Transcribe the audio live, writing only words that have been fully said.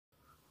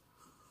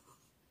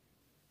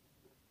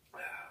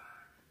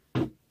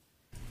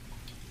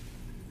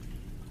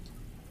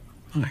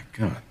My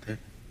God, that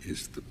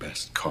is the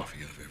best coffee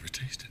I've ever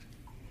tasted.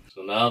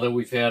 So now that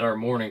we've had our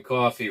morning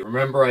coffee,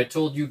 remember I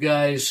told you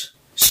guys,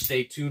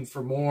 stay tuned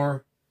for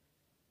more.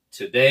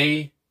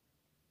 Today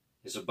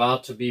is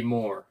about to be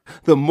more.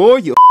 The more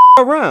you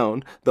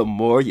around, the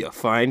more you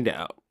find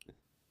out.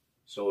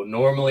 So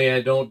normally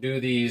I don't do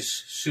these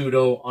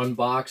pseudo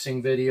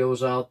unboxing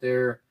videos out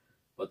there,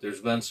 but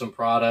there's been some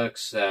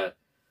products that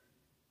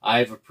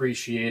I've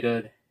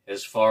appreciated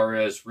as far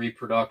as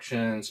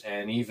reproductions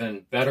and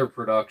even better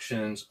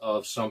productions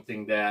of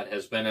something that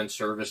has been in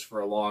service for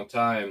a long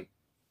time.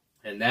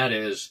 And that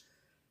is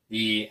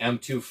the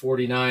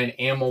M249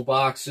 ammo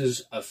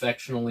boxes,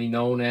 affectionately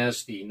known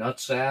as the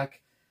nutsack,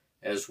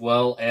 as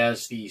well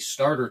as the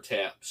starter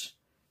tabs.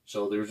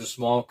 So there's a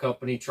small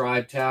company,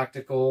 Tribe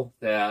Tactical,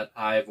 that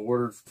I've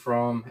ordered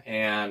from,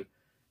 and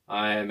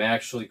I'm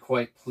actually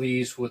quite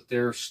pleased with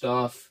their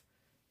stuff.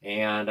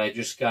 And I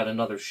just got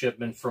another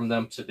shipment from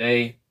them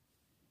today.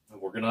 And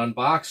we're going to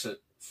unbox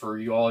it for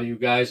you, all you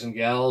guys and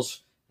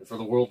gals, and for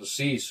the world to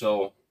see.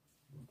 So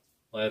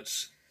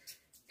let's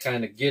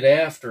kind of get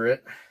after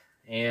it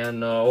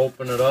and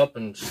open it up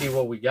and see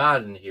what we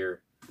got in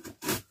here.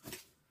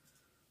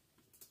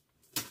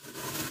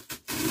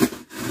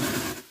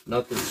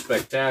 Nothing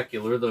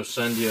spectacular. They'll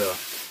send you a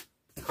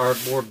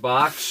cardboard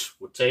box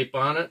with tape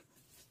on it.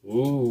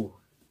 Ooh.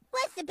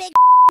 What's the big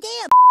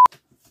deal?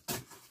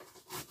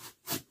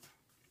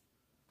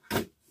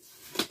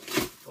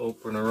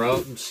 Open her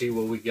up and see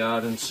what we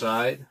got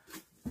inside.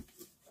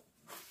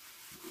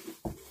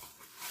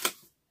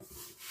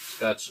 It's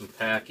got some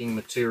packing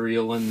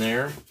material in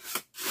there.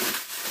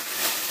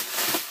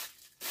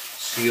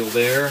 Seal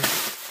there.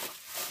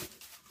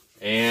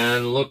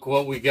 And look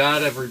what we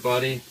got,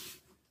 everybody.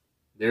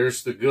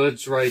 There's the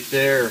goods right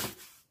there.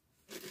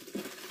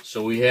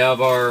 So we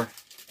have our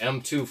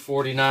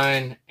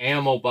M249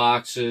 ammo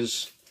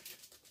boxes.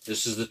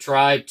 This is the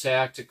Tribe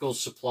Tactical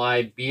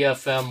Supply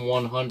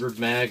BFM-100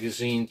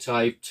 magazine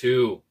Type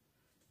 2.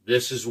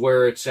 This is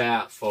where it's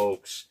at,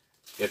 folks.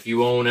 If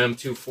you own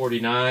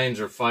M249s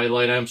or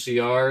Fightlite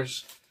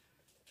MCRs,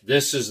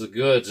 this is the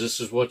goods. This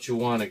is what you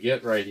want to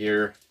get right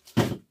here.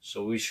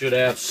 So we should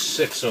have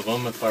 6 of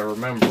them, if I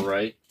remember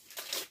right.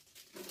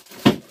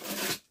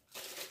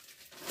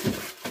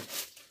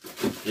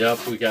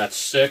 Yep, we got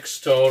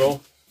 6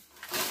 total.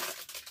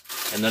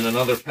 And then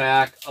another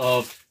pack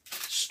of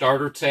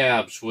starter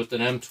tabs with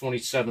an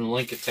M27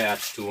 link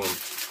attached to them.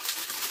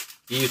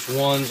 These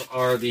ones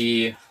are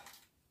the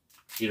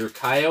either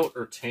coyote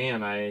or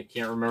tan. I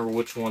can't remember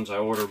which ones I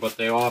ordered, but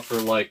they offer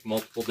like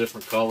multiple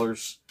different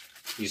colors.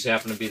 These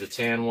happen to be the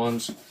tan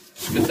ones.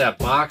 Let's get that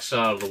box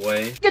out of the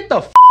way. Get the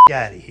f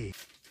out of here.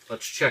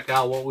 Let's check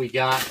out what we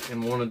got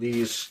in one of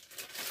these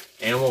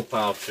ammo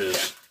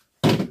pouches.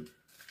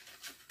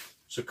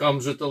 So it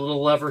comes with the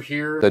little lever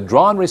here. The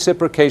drawn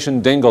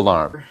reciprocation dingle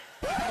arm.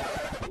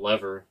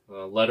 Letter.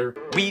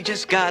 We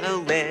just got a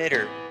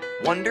letter.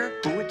 Wonder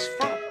who it's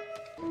from.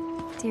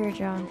 Dear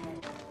John.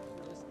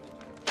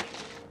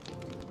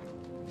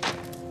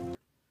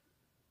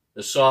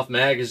 The soft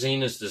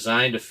magazine is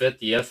designed to fit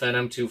the FN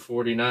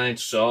M249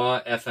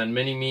 SAW, FN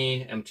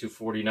Mini-Me,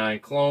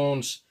 M249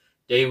 clones,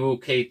 Daewoo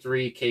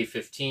K3,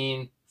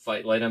 K15,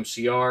 Fightlite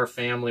MCR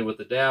family with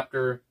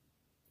adapter,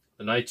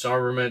 the Knight's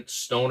Armament,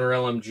 Stoner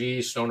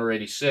LMG, Stoner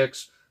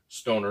 86,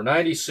 Stoner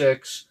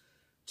 96,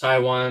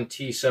 Taiwan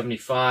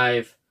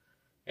T75,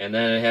 and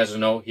then it has a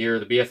note here,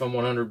 the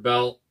BFM-100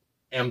 belt,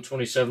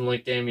 M27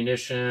 linked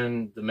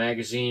ammunition, the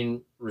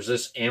magazine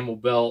resists ammo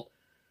belt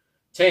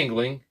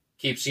tangling,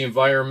 keeps the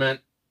environment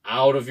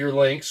out of your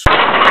links,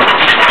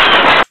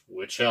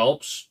 which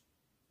helps,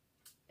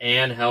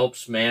 and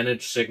helps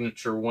manage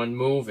signature when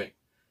moving.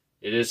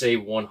 It is a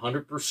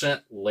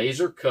 100%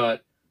 laser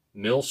cut,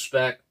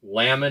 mil-spec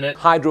laminate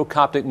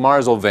Hydrocoptic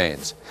Marzl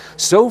vanes,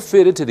 so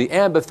fitted to the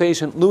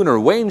ambifacient lunar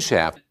wane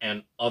shaft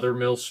and other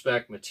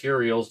mil-spec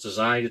materials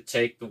designed to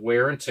take the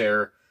wear and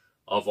tear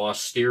of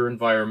austere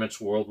environments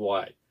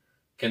worldwide.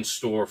 Can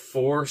store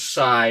 4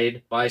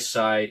 side by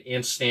side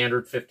in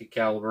standard 50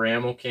 caliber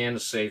ammo can to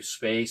save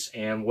space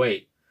and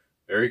weight.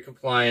 Very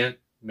compliant,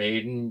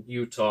 made in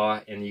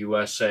Utah in the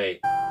USA.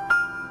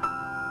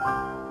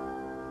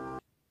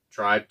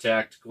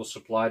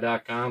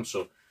 TribeTacticalSupply.com.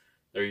 So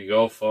there you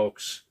go,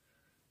 folks.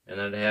 And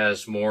then it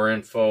has more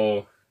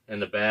info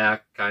in the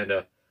back, kind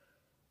of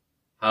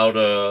how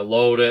to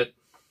load it,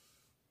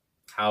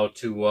 how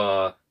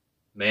to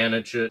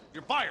manage it.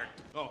 You're fired.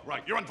 Oh,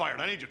 right. You're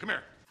unfired. I need you. Come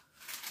here.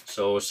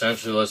 So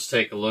essentially, let's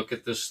take a look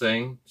at this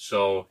thing.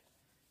 So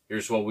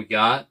here's what we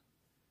got.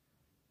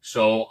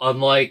 So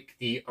unlike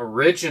the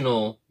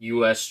original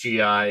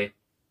USGI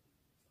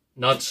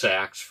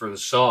nutsacks for the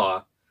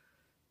SAW,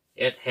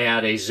 it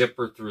had a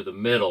zipper through the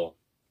middle.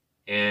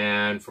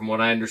 And from what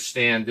I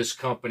understand, this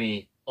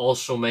company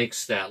also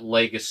makes that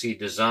legacy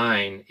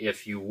design,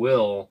 if you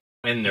will,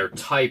 in their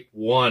Type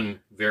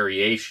 1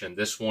 variation.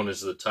 This one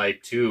is the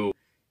Type 2,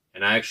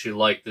 and I actually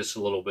like this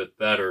a little bit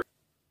better.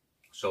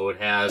 So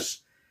it has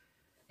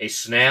a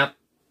snap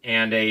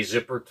and a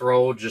zipper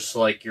throw, just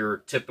like your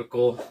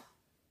typical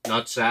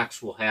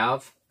nutsacks will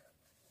have.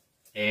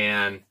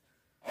 and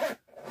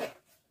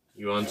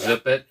you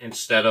unzip it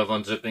instead of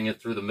unzipping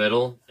it through the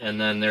middle, and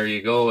then there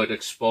you go. It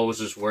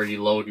exposes where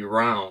you load your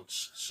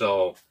rounds.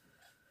 So,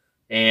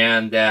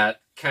 and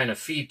that kind of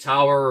feed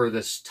tower, or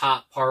this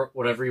top part,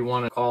 whatever you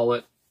want to call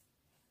it,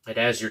 it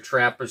has your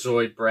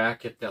trapezoid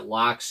bracket that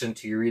locks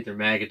into your either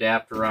mag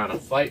adapter on a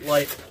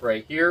Fightlite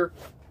right here,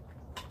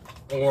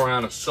 or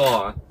on a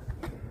saw.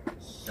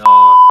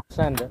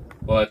 Send it.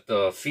 But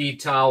the feed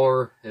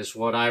tower is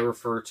what I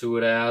refer to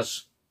it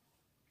as.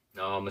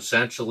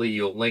 Essentially,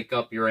 you'll link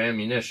up your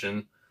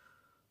ammunition,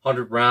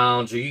 100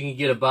 rounds, or you can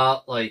get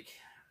about like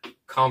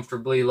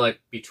comfortably like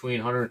between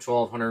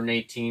 112,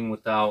 118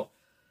 without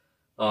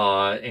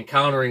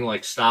encountering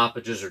like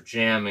stoppages or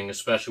jamming,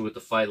 especially with the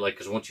Fightlite,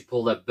 because once you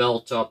pull that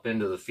belt up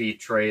into the feed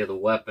tray of the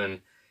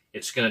weapon,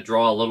 it's going to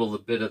draw a little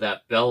bit of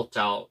that belt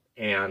out,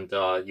 and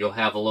you'll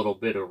have a little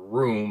bit of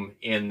room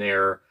in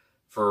there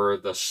for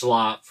the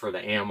slot for the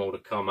ammo to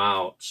come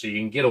out. So you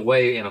can get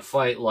away in a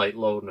Fightlite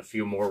loading a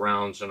few more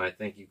rounds than I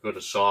think you could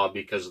have saw,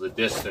 because of the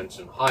distance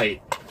and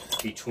height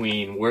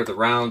between where the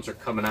rounds are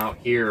coming out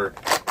here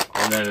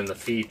and then in the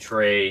feed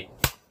tray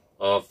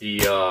of the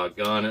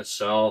gun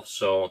itself.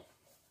 So,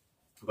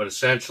 but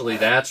essentially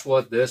that's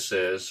what this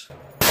is,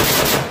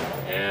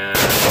 and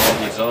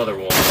all these other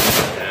ones.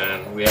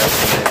 And we have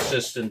the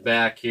assistant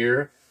back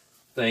here.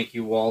 Thank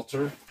you,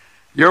 Walter.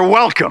 You're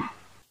welcome.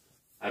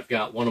 I've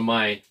got one of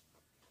my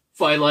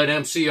Fightlite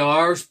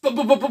MCRs.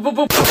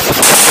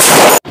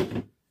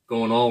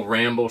 Going all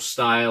Rambo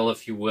style,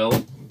 if you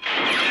will.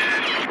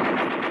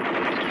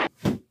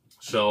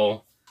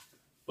 So,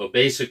 but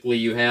basically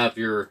you have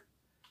your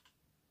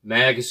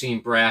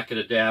magazine bracket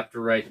adapter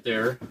right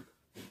there.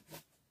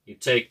 You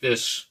take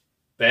this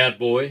bad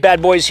boy.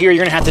 Bad boy's here.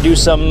 You're gonna have to do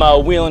some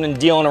wheeling and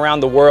dealing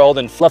around the world,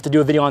 and love to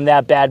do a video on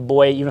that bad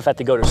boy, even if I have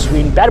to go to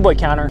Sweden. Bad boy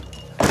counter.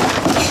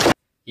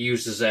 He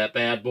uses that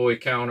bad boy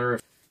counter,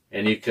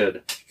 and you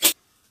could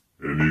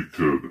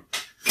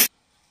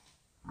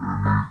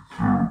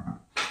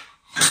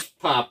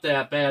pop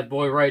that bad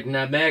boy right in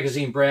that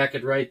magazine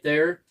bracket right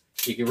there.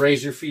 You can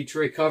raise your feed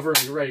tray cover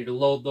and you're ready to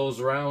load those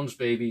rounds,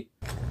 baby.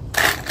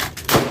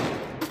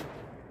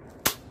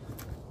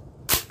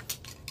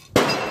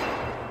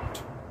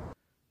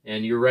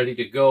 And you're ready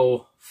to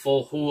go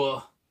full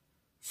hua,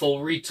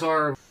 full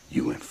retard.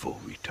 You went full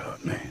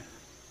retard, man.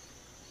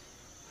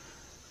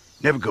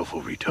 Never go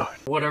full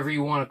retard. Whatever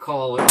you want to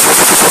call it.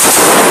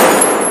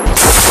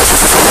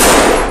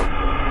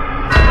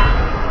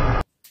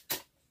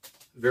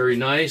 Very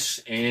nice,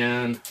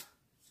 and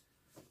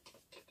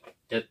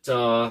it is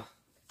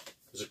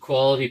a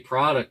quality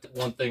product.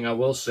 One thing I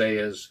will say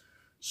is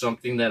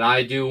something that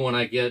I do when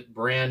I get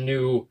brand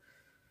new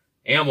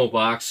ammo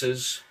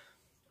boxes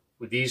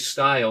with these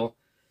style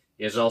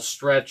is I'll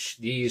stretch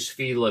these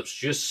feed lips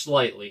just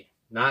slightly.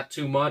 Not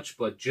too much,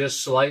 but just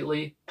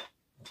slightly.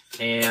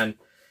 And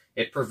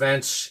it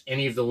prevents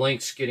any of the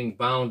links getting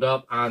bound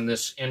up on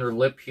this inner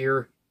lip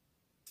here.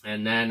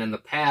 And then in the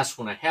past,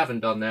 when I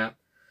haven't done that,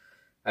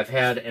 I've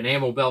had an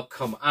ammo belt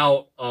come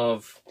out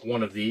of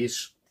one of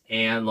these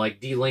and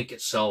like de-link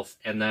itself,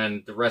 and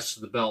then the rest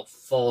of the belt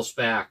falls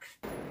back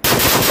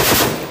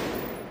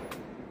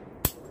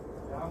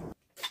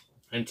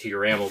into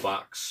your ammo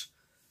box,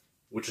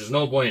 which is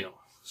no bueno.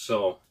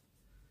 So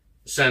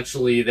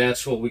essentially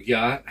that's what we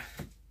got.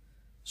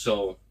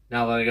 So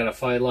now that I got a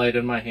Fightlite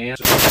in my hand,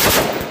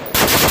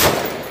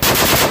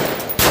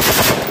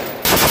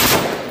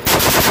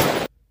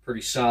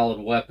 pretty solid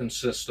weapon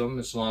system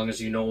as long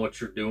as you know what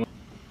you're doing.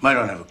 I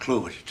don't have a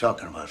clue what you're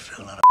talking about,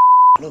 Phil. Not a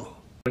clue.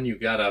 You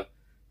gotta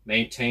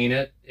maintain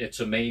it. It's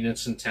a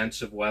maintenance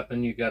intensive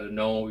weapon. You gotta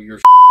know your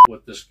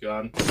with this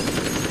gun.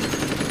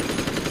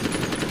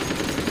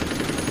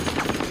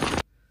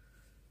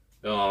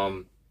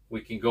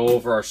 We can go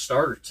over our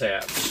starter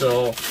tab.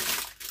 So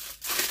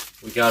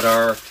we got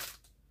our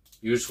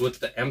used with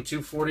the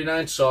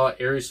M249 saw,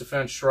 Aries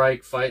Defense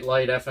Strike,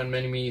 Fightlite, FN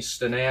Mini-Me,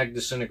 Stanag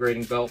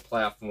disintegrating belt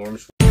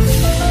platforms.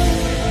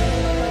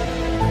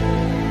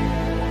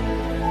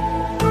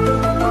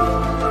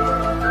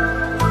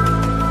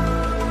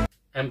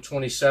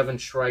 M27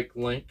 Strike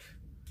link,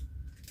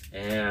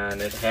 and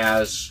it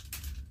has,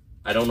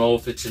 I don't know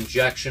if it's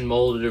injection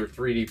molded or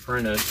 3D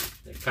printed.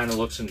 It kind of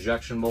looks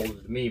injection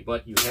molded to me,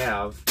 but you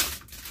have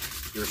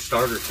your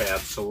starter tab.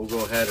 So we'll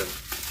go ahead and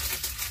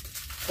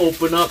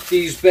open up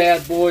these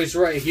bad boys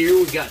right here.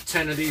 We got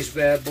 10 of these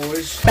bad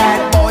boys.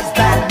 Bad boys,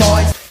 bad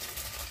boys.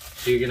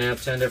 So you're gonna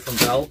have 10 different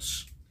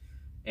belts,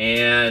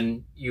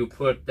 and you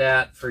put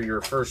that for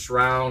your first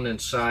round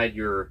inside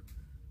your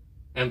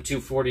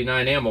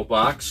M249 ammo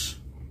box,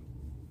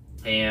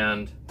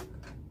 and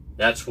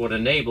that's what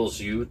enables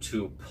you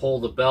to pull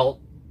the belt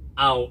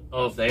out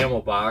of the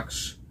ammo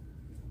box.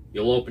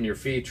 You'll open your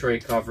feed tray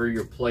cover,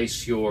 you'll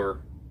place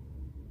your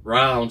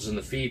rounds in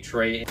the feed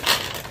tray,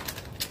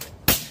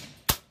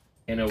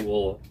 and it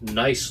will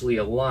nicely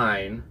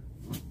align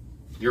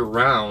your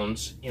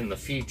rounds in the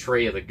feed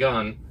tray of the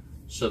gun,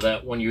 so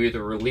that when you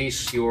either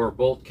release your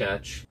bolt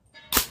catch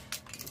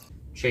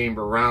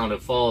chamber round,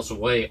 it falls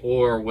away,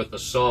 or with a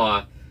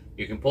saw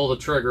You can pull the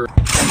trigger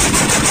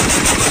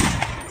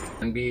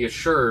and be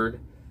assured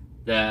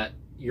that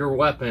your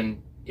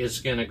weapon is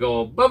going to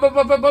go bum, bum,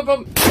 bum, bum, bum,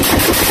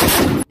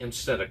 bum,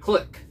 instead of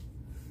click.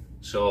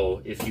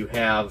 So if you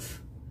have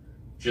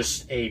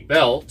just a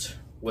belt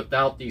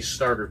without these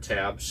starter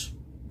tabs,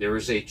 there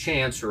is a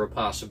chance or a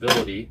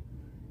possibility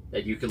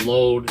that you could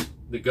load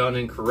the gun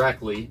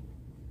incorrectly,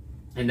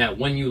 and that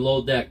when you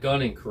load that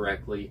gun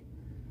incorrectly,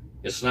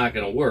 it's not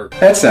going to work.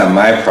 That's not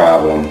my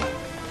problem.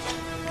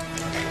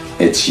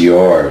 It's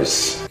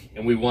yours.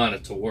 And we want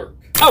it to work.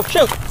 Oh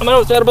shoot, I'm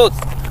out of bullets.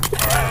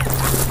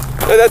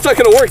 That's not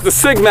gonna work, the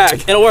Sig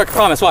Mag. It'll work,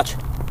 promise, watch.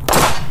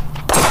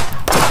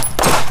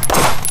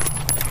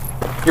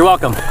 You're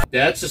welcome.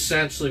 That's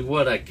essentially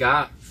what I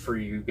got for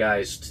you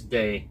guys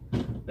today.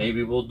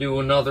 Maybe we'll do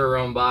another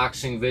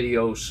unboxing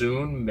video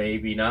soon,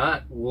 maybe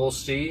not, we'll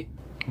see.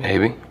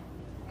 Maybe.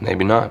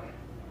 Maybe not.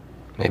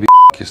 Maybe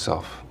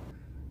yourself.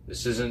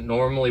 This isn't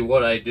normally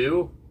what I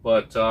do,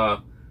 but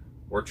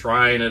we're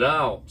trying it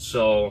out.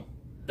 So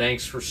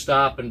thanks for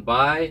stopping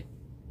by,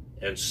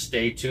 and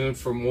stay tuned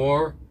for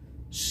more.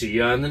 See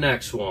you on the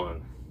next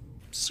one.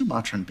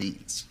 Sumatran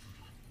beans.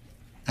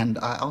 And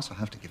I also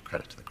have to give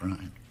credit to the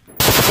grind.